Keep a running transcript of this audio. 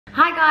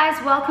Hi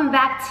guys, welcome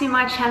back to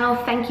my channel.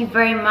 Thank you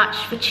very much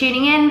for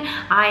tuning in.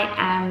 I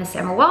am Miss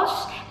Emma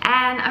Walsh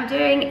and I'm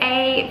doing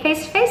a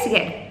face-to-face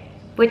again,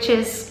 which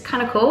is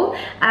kind of cool.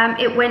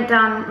 It went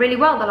down really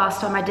well the last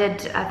time I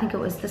did. I think it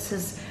was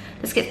This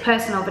Gets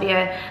Personal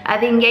video.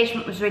 The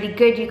engagement was really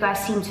good. You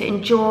guys seem to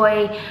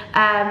enjoy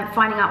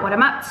finding out what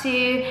I'm up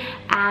to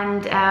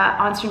and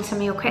answering some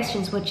of your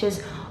questions, which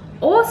is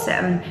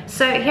awesome.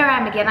 So here I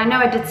am again. I know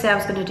I did say I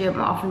was going to do it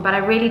more often, but I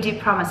really do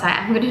promise I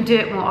am going to do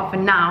it more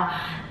often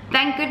now.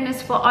 Thank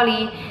goodness for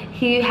Olly,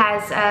 who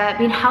has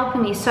been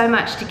helping me so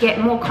much to get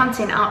more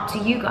content out to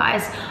you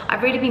guys.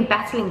 I've really been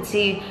battling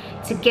to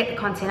get the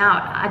content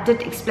out. I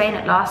did explain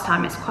it last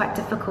time. It's quite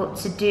difficult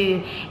to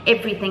do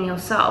everything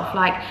yourself,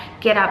 like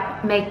get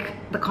up, make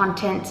the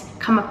content,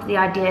 come up with the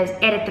ideas,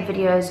 edit the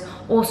videos,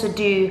 also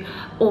do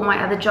all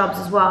my other jobs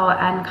as well,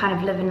 and kind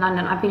of live in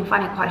London. I've been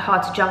finding it quite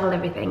hard to juggle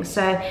everything.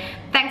 So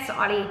thanks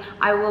to Olly,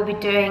 I will be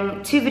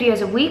doing 2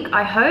 videos a week,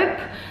 I hope.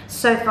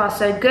 So far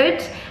so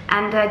good,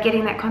 and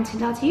getting that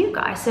content out to you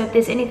guys. So if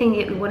there's anything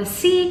that you want to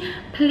see,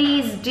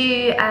 please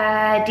do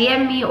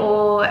DM me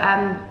or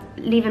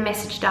leave a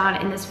message down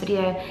in this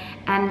video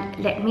and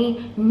let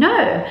me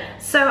know.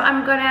 So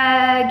I'm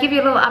gonna give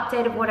you a little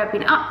update of what I've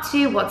been up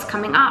to, what's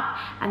coming up,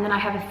 and then I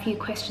have a few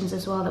questions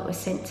as well that were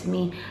sent to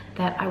me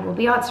that I will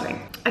be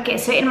answering. Okay,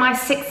 so in my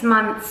 6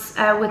 months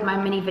with my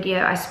mini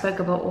video, I spoke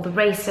about all the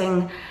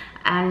racing,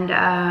 and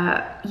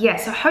yeah,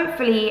 so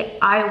hopefully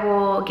I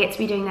will get to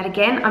be doing that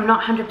again. I'm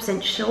not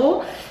 100%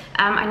 sure.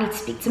 I need to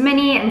speak to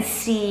Minnie and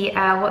see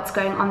what's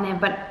going on there,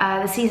 but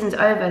the season's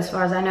over as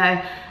far as I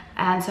know.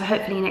 And so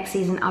hopefully next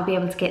season I'll be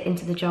able to get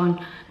into the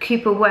John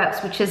Cooper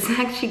Works, which is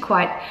actually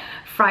quite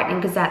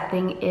frightening because that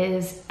thing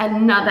is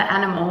another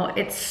animal.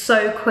 It's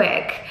so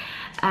quick.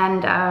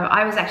 And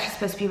I was actually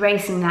supposed to be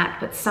racing that,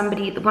 but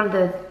somebody, one of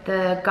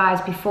the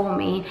guys before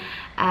me,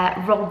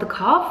 rolled the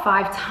car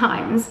 5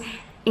 times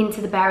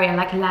into the barrier,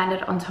 like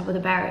landed on top of the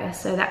barrier.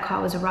 So that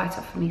car was a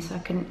write-off for me, so I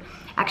couldn't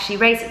actually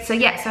race it. So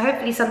yeah, so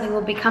hopefully something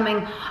will be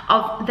coming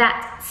of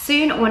that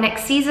soon or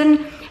next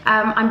season.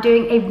 I'm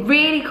doing a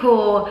really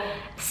cool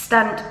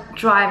stunt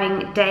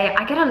driving day.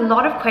 I get a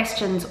lot of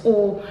questions,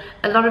 or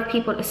a lot of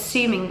people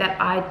assuming that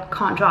I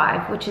can't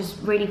drive, which is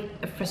really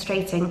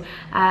frustrating.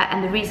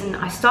 And the reason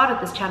I started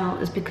this channel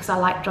is because I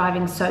like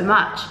driving so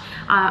much.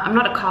 I'm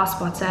not a car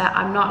spotter.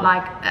 I'm not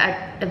like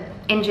an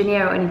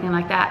engineer or anything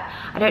like that.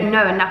 I don't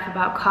know enough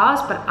about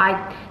cars, but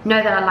I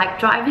know that I like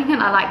driving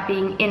and I like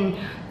being in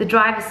the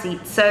driver's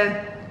seat.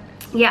 So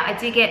yeah, I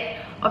do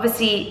get,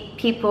 obviously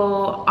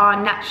people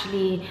are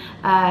naturally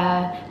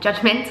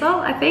judgmental,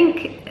 I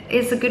think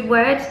is a good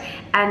word,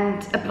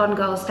 and a blonde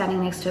girl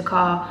standing next to a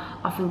car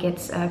often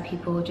gets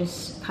people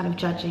just kind of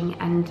judging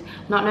and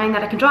not knowing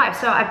that I can drive.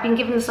 So I've been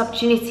given this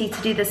opportunity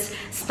to do this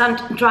stunt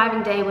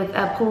driving day with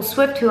Paul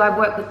Swift, who I've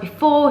worked with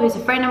before, who's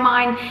a friend of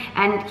mine,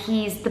 and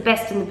he's the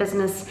best in the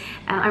business,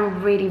 and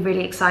I'm really,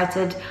 really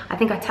excited. I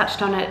think I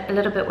touched on it a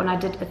little bit when I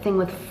did a thing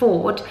with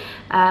Ford,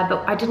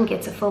 but I didn't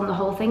get to film the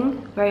whole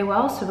thing very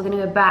well, so we're gonna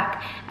go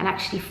back and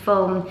actually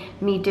film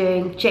me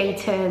doing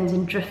J-turns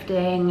and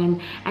drifting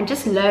and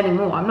just learning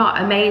more. I'm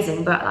not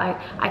amazing, but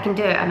I can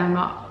do it and I'm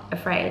not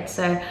afraid.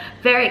 So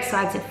very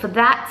excited for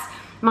that.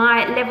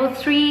 My level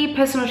 3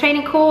 personal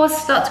training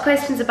course, lots of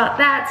questions about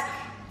that.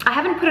 I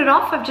haven't put it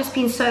off, I've just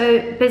been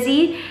so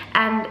busy,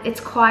 and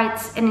it's quite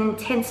an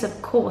intensive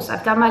course.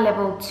 I've done my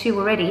level 2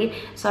 already,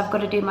 so I've got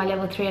to do my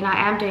level 3, and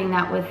I am doing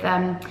that with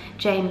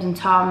James and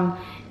Tom,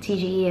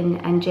 TGE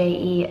and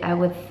JE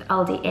with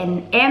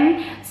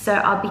LDNM. So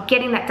I'll be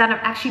getting that done. I've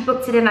actually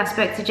booked it in. I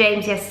spoke to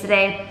James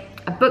yesterday.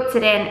 I booked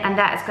it in, and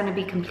that is going to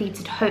be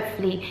completed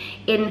hopefully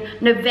in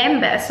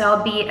November. So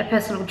I'll be a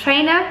personal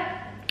trainer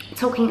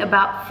talking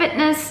about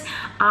fitness.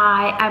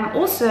 I am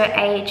also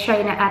a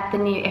trainer at the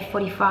new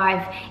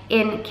F45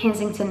 in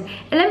Kensington,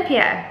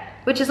 Olympia,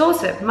 which is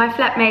awesome. My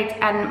flatmate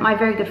and my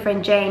very good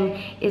friend Jane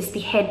is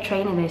the head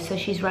trainer there, so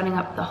she's running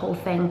up the whole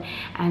thing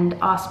and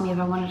asked me if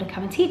I wanted to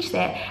come and teach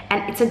there.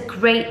 And it's a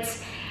great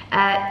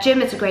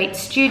gym, it's a great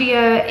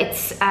studio.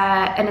 It's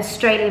an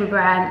Australian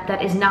brand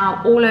that is now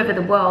all over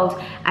the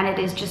world, and it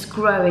is just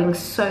growing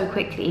so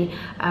quickly.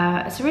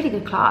 It's a really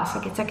good class.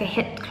 Like, it's like a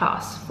HIIT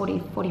class,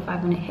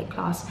 45 minute HIIT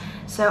class.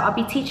 So I'll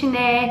be teaching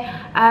there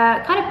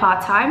kind of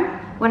part-time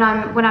when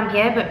I'm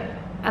here, but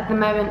at the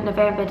moment,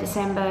 November,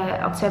 December,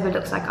 October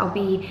looks like I'll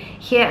be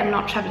here and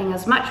not traveling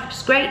as much, which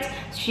is great.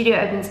 Studio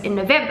opens in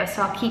November,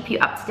 so I'll keep you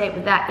up to date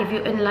with that. If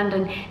you're in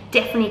London,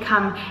 definitely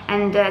come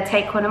and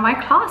take one of my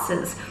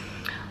classes.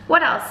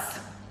 What else?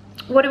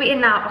 What are we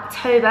in now?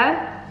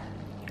 October.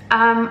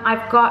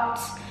 I've got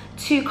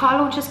 2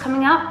 car launches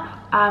coming up.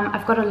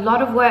 I've got a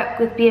lot of work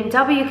with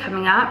BMW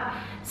coming up,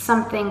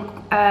 something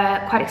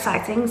quite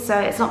exciting. So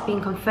it's not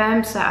being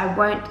confirmed, so I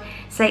won't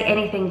say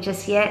anything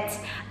just yet.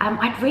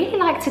 I'd really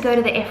like to go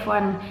to the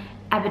F1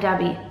 Abu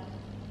Dhabi.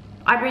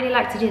 I'd really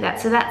like to do that.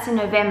 So that's in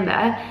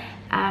November.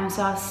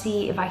 So I'll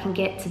see if I can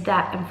get to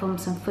that and film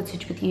some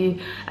footage with you.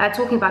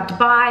 Talking about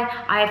Dubai,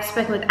 I've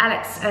spoken with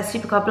Alex,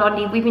 Supercar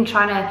Blondie. We've been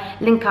trying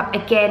to link up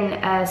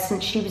again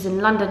since she was in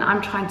London.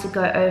 I'm trying to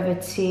go over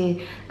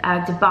to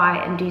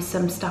Dubai and do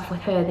some stuff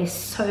with her.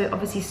 There's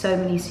obviously so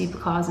many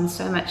supercars and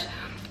so much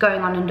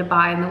going on in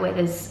Dubai, and the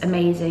weather's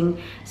amazing.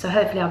 So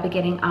hopefully I'll be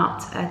getting out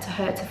to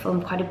her to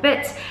film quite a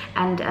bit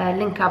and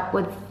link up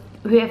with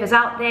whoever's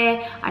out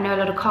there. I know a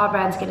lot of car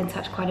brands get in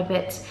touch quite a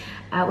bit,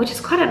 which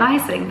is quite a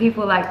nice thing.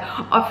 People like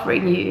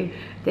offering you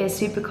their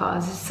supercars.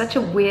 It's such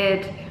a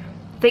weird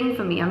thing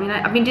for me. I mean,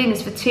 I've been doing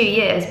this for 2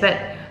 years, but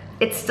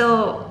it's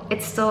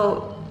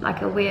still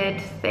like a weird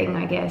thing,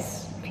 I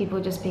guess.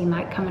 People just being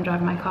like, come and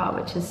drive my car,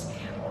 which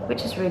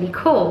is really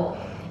cool.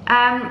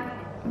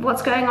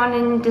 What's going on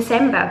in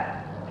December?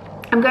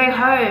 I'm going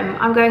home.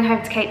 I'm going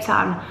home to Cape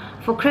Town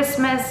for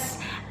Christmas.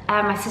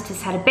 My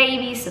sister's had a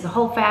baby, so the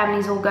whole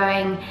family's all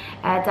going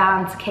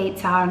down to Cape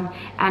Town.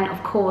 And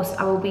of course,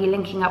 I will be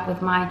linking up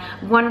with my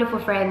wonderful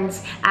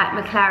friends at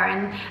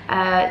McLaren,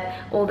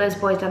 all those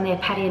boys down there,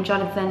 Paddy and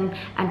Jonathan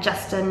and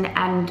Justin,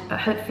 and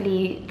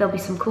hopefully there'll be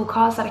some cool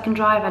cars that I can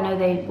drive. I know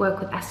they work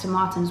with Aston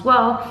Martin as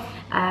well,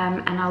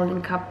 and I'll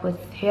link up with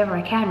whoever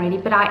I can really.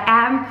 But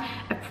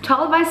I've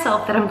told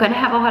myself that I'm going to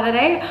have a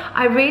holiday.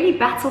 I really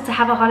battle to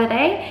have a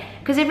holiday,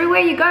 because everywhere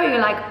you go, you're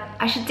like,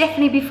 I should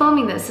definitely be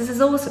filming this. This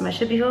is awesome. I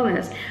should be filming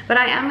this. But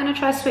I am going to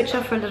try to switch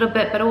off for a little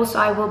bit, but also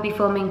I will be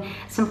filming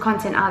some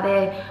content out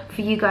there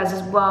for you guys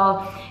as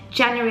well.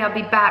 January, I'll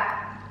be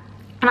back,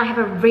 and I have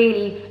a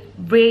really,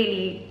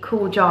 really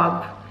cool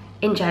job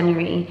in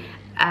January,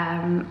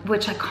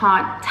 which I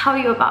can't tell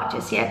you about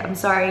just yet. I'm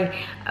sorry,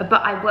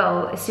 but I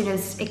will as soon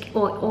as it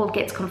all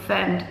gets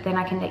confirmed. Then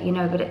I can let you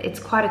know. But it's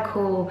quite a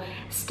cool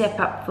step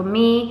up for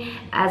me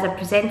as a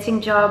presenting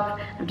job.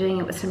 I'm doing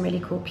it with some really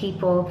cool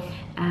people,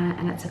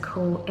 and it's a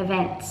cool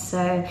event.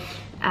 So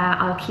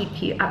I'll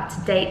keep you up to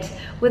date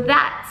with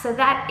that. So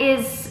that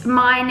is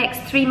my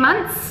next 3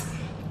 months.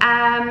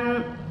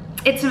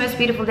 It's the most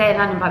beautiful day in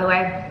London, by the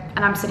way,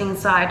 and I'm sitting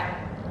inside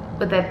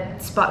with the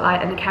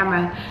spotlight and the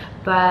camera.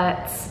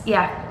 But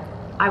yeah,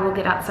 I will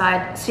get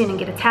outside soon and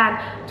get a tan.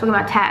 Talking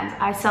about tans,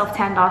 I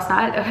self-tanned last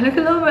night. I look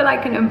a little bit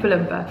like an Oompa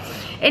Loompa.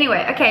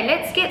 Anyway, okay,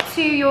 let's get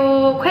to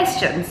your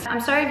questions. I'm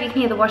sorry if you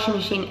can hear the washing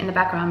machine in the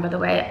background, by the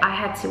way. I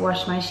had to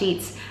wash my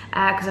sheets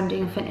because I'm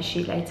doing a fitness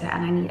shoot later,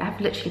 and I've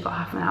literally got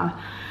half an hour.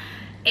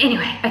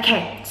 Anyway,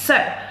 okay, so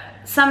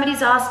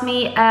somebody's asked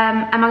me,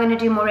 am I going to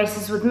do more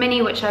races with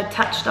Mini, which I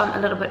touched on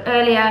a little bit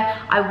earlier.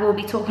 I will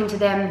be talking to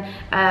them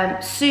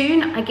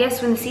soon, I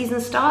guess, when the season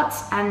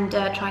starts, and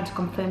trying to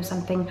confirm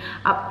something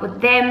up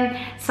with them.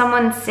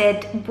 Someone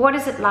said, what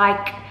is it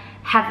like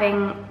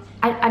having,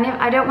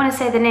 I don't want to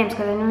say the names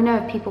because I never know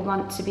if people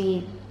want to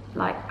be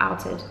like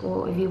outed,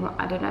 or if you want,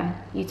 I don't know,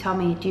 you tell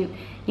me.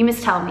 You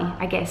must tell me,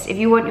 I guess. If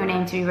you want your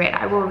name to be read,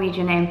 I will read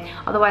your name.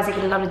 Otherwise I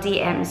get a lot of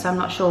DMs, so I'm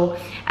not sure.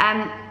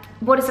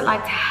 What is it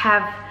like to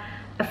have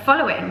a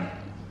following?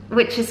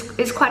 Which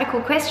is quite a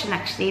cool question,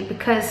 actually,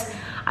 because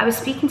I was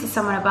speaking to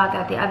someone about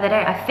that the other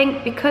day. I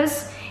think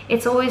because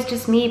it's always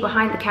just me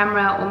behind the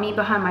camera or me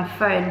behind my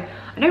phone,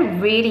 I don't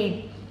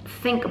really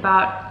think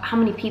about how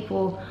many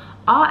people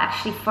are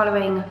actually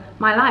following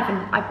my life. And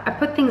I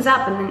put things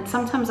up, and then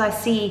sometimes I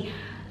see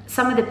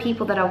some of the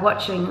people that are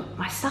watching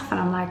my stuff, and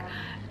I'm like,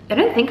 I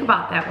don't think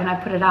about that when I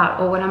put it out,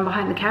 or when I'm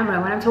behind the camera,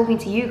 when I'm talking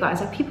to you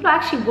guys. Like, people are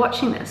actually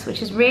watching this,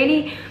 which is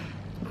really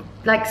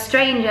like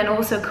strange and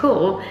also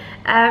cool.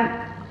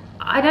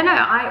 I don't know,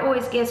 I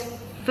always guess,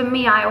 for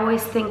me, I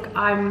always think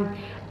I'm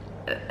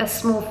a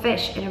small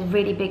fish in a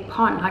really big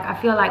pond. Like, I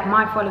feel like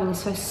my following is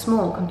so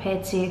small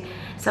compared to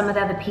some of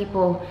the other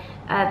people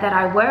that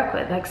I work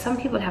with. Like, some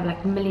people have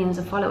like millions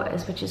of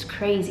followers, which is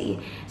crazy.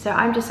 So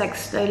I'm just like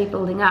slowly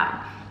building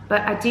up.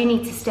 But I do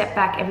need to step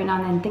back every now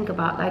and then and think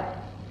about, like,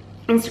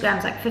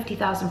 Instagram's like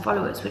 50,000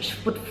 followers, which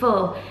would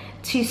fill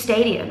 2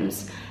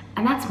 stadiums.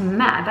 And that's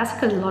mad. That's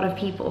like a lot of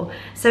people.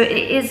 So it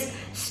is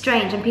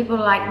strange, and people are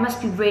like, it must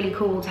be really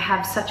cool to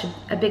have such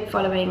a big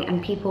following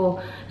and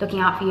people looking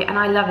out for you. And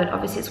I love it.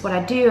 Obviously, it's what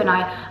I do, and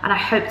I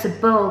hope to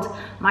build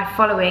my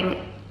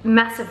following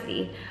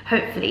massively,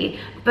 hopefully.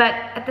 But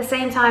at the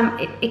same time,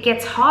 it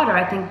gets harder.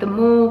 I think the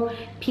more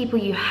people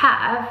you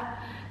have,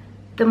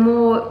 the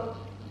more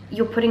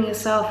you're putting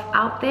yourself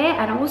out there,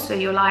 and also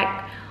you're like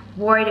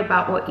worried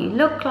about what you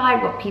look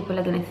like, what people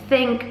are going to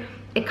think.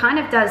 It kind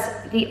of does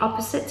the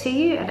opposite to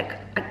you, and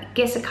I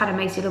guess it kind of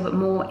makes you a little bit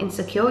more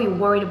insecure. You're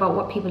worried about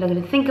what people are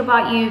going to think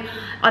about you.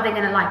 Are they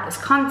going to like this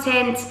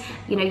content?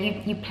 You know,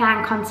 you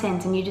plan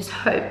content and you just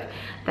hope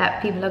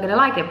that people are going to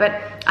like it.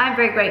 But I'm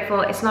very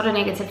grateful. It's not a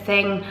negative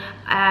thing.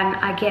 And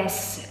I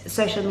guess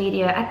social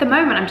media, at the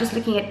moment, I'm just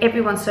looking at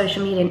everyone's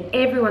social media, and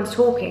everyone's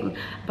talking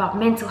about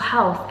mental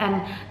health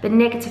and the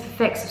negative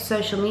effects of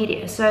social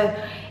media. So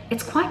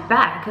it's quite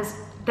bad, because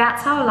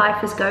that's how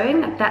life is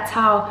going. That's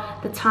how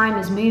the time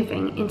is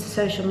moving into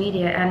social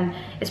media, and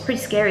it's pretty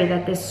scary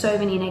that there's so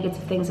many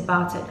negative things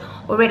about it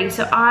already.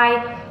 So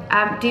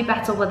I do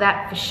battle with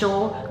that for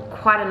sure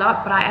quite a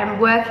lot, but I am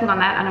working on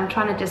that, and I'm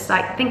trying to just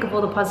like think of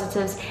all the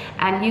positives,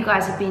 and you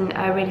guys have been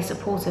really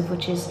supportive,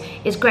 which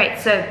is great.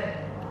 So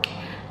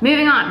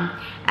moving on,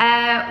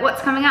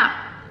 what's coming up?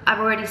 I've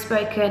already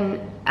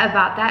spoken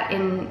about that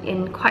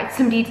in quite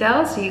some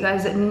detail, so you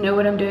guys know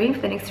what I'm doing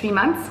for the next 3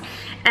 months.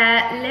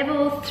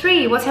 Level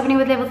 3, what's happening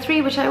with level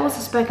 3, which I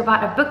also spoke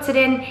about. I've booked it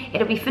in,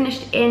 it'll be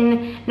finished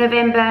in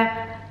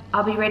November.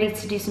 I'll be ready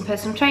to do some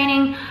personal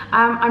training.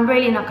 I'm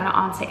really not going to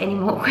answer any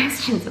more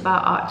questions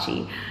about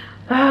Archie.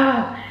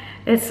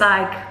 It's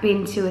like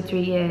been 2 or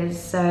 3 years,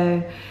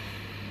 so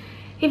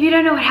if you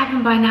don't know what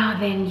happened by now,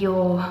 then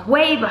you're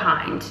way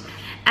behind.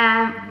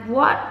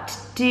 What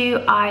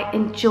do I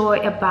enjoy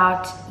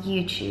about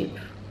YouTube?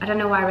 I don't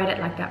know why I read it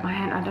like that, my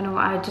hand, I don't know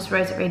why, I just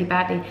wrote it really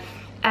badly.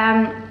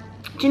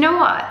 Do you know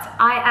what?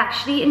 I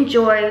actually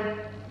enjoy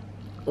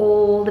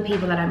all the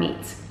people that I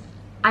meet.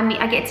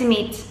 I get to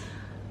meet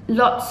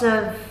lots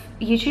of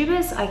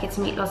YouTubers, I get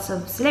to meet lots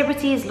of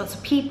celebrities, lots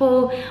of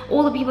people,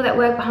 all the people that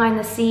work behind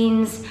the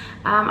scenes.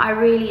 I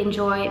really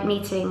enjoy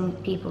meeting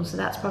people, so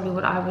that's probably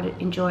what I would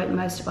enjoy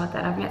most about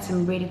that. I've met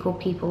some really cool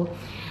people.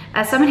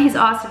 Somebody's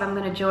asked if I'm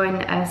going to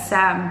join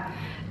Sam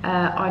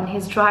on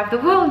his Drive the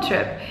World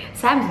trip.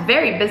 Sam's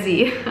very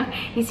busy.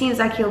 He seems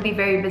like he'll be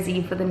very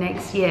busy for the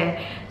next year.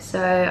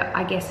 So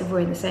I guess if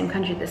we're in the same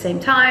country at the same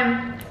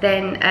time,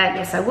 then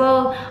yes, I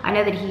will. I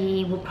know that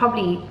he will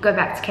probably go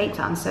back to Cape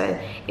Town. So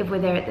if we're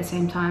there at the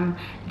same time,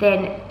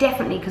 then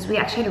definitely, because we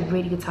actually had a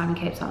really good time in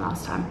Cape Town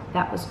last time.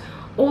 That was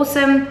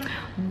awesome.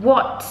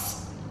 What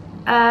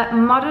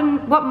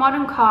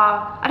modern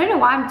car, I don't know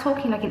why I'm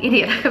talking like an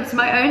idiot, like it's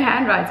my own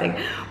handwriting.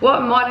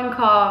 What modern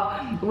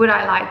car would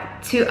I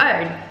like to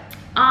own?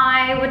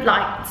 I would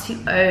like to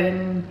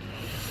own,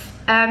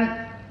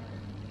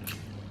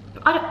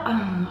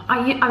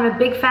 I'm a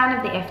big fan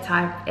of the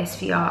F-Type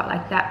SVR.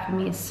 Like that for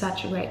me is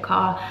such a great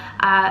car.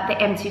 The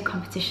M2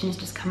 competition has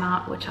just come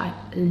out, which I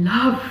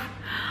love.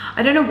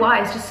 I don't know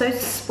why, it's just so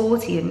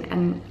sporty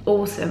and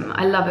awesome.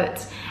 I love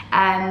it.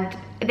 And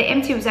the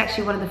M2 was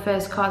actually one of the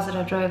first cars that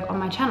I drove on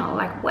my channel,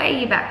 like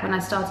way back when I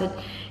started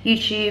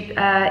YouTube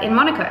in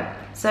Monaco.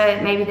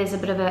 So maybe there's a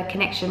bit of a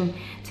connection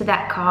to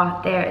that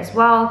car there as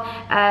well.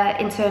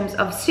 In terms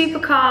of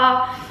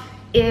supercar,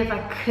 if I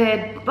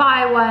could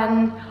buy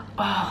one,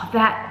 oh,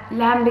 that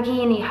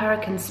Lamborghini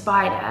Huracan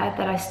Spider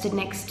that I stood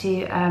next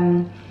to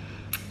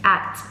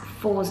at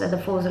Forza, the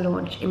Forza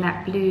launch, in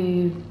that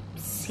blue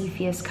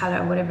Cepheus color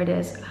or whatever it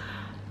is.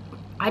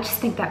 I just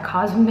think that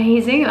car's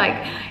amazing. Like,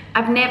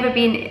 I've never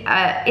been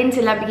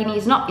into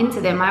Lamborghinis, not into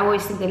them, I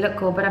always think they look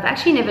cool, but I've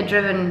actually never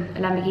driven a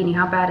Lamborghini.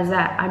 How bad is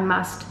that? I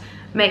must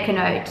make a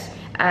note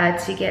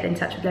to get in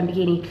touch with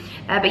Lamborghini.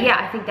 But yeah,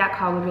 I think that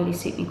car would really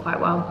suit me quite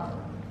well.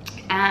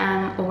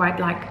 Or I'd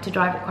like to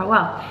drive it quite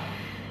well.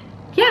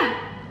 Yeah,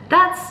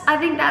 I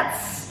think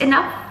that's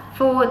enough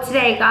for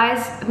today,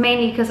 guys,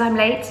 mainly because I'm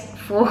late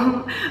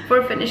for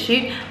a fitness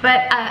shoot,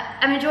 but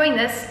I'm enjoying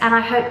this, and I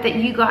hope that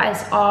you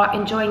guys are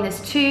enjoying this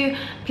too.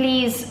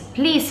 Please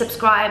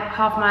subscribe.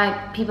 Half my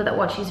people that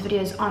watch these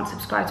videos aren't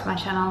subscribed to my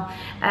channel.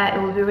 It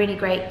would be really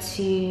great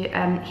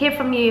to hear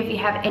from you. If you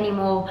have any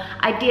more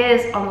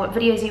ideas on what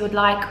videos you would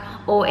like,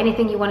 or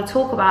anything you want to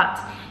talk about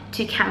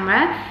to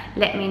camera,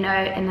 let me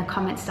know in the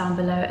comments down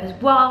below as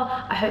well.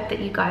 I hope that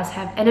you guys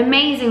have an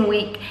amazing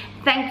week.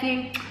 Thank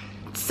you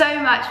so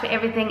much for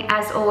everything,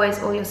 as always,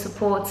 all your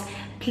support.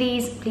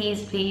 Please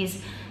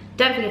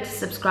don't forget to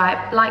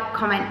subscribe, like,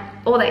 comment,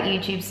 all that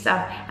YouTube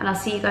stuff, and I'll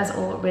see you guys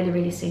all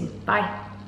really soon. Bye.